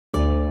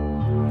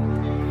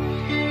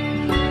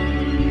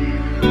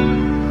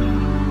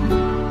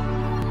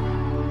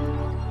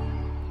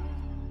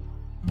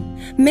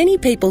Many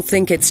people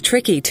think it's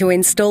tricky to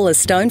install a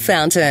stone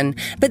fountain,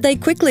 but they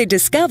quickly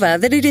discover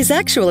that it is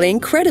actually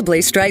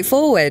incredibly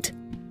straightforward.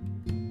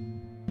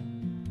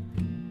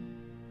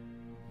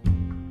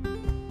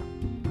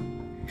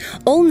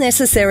 All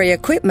necessary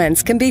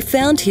equipment can be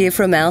found here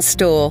from our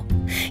store.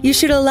 You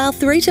should allow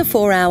 3 to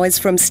 4 hours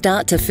from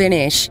start to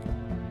finish.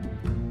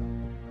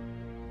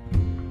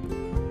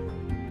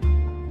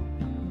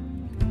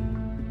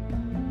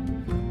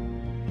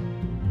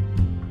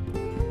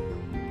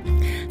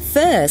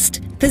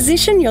 First,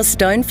 position your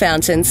stone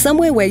fountain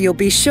somewhere where you'll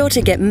be sure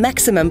to get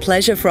maximum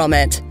pleasure from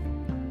it.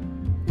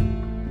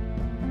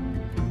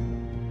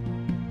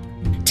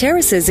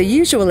 Terraces are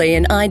usually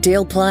an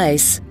ideal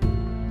place.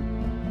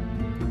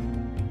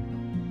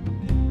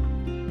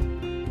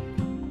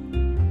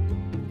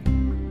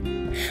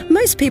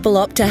 Most people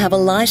opt to have a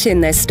light in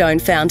their stone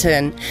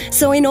fountain,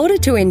 so in order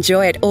to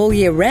enjoy it all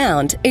year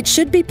round, it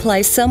should be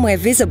placed somewhere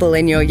visible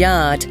in your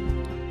yard.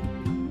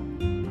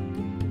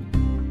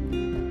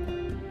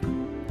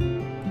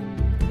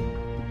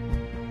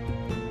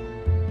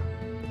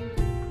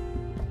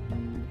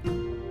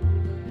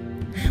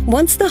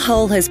 Once the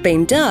hole has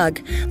been dug,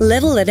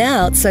 level it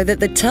out so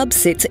that the tub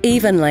sits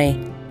evenly.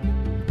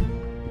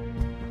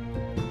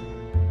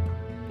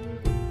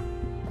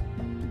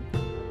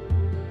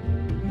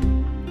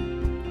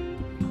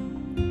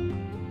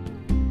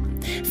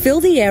 Fill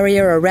the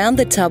area around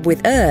the tub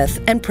with earth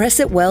and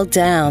press it well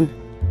down.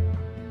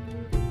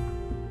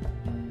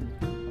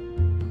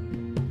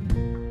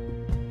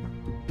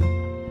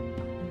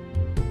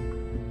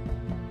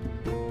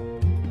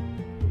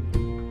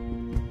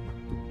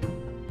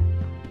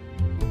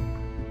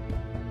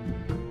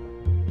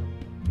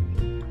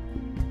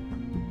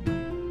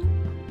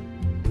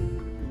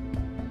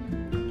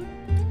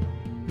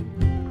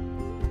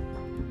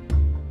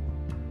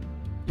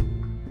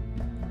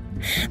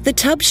 The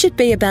tub should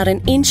be about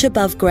an inch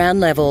above ground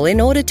level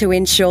in order to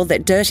ensure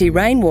that dirty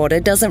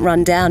rainwater doesn't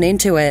run down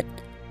into it.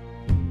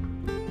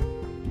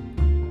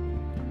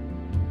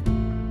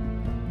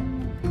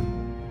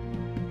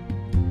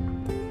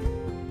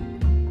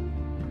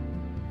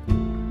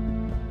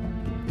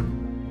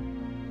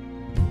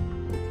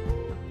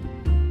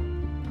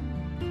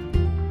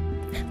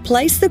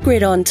 Place the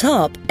grid on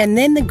top and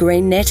then the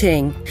green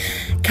netting.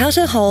 Cut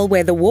a hole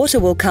where the water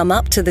will come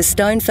up to the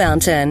stone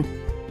fountain.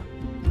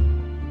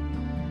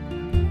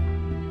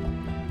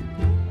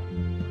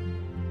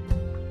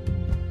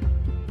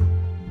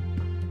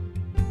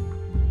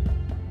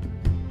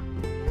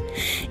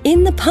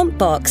 In the pump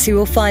box you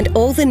will find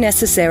all the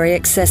necessary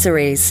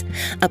accessories: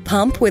 a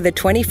pump with a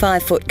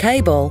 25-foot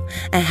cable,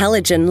 a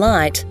halogen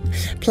light,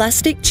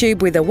 plastic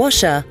tube with a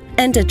washer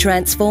and a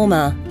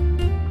transformer.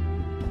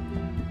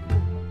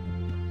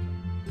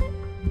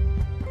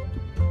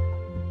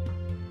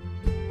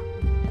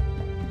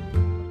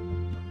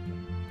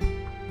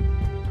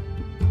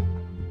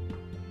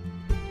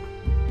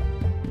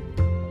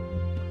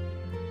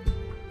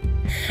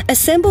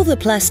 Assemble the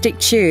plastic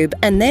tube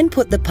and then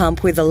put the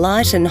pump with the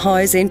light and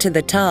hose into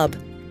the tub.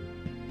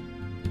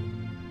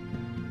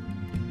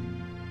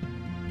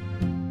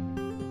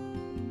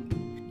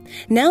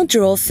 Now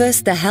draw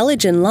first the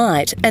halogen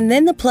light and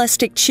then the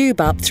plastic tube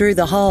up through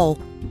the hole.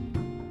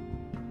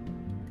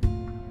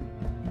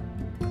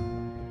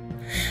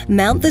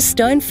 Mount the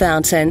stone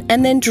fountain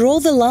and then draw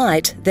the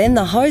light, then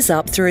the hose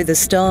up through the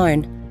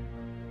stone.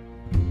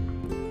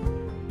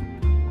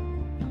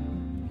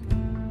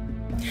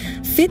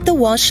 Fit the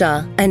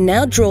washer and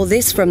now draw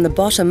this from the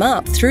bottom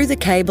up through the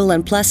cable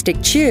and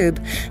plastic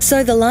tube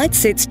so the light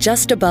sits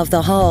just above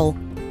the hole.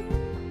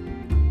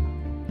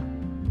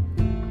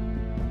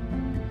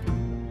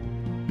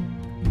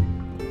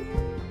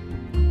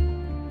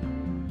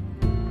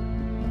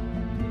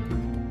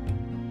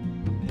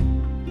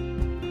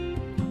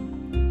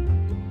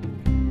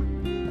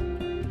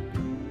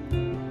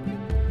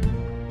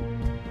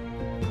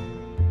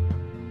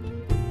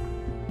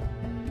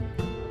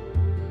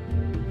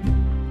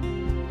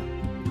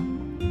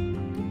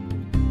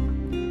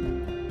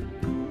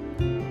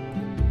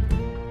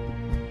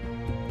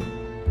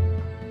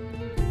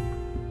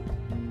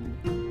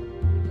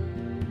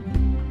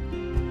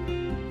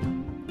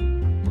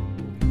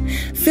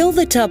 Fill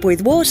the tub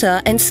with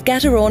water and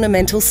scatter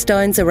ornamental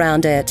stones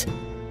around it.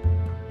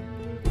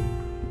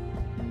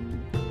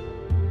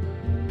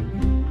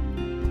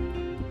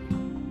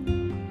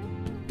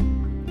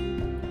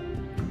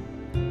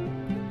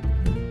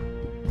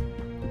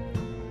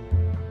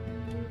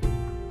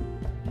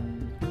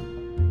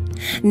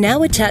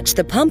 Now attach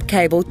the pump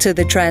cable to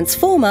the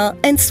transformer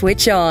and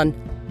switch on.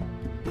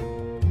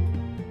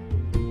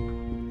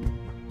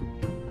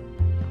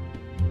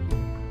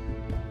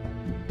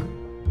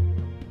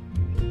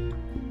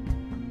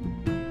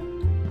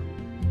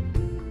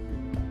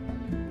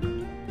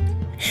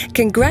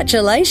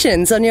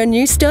 Congratulations on your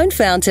new stone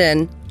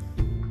fountain!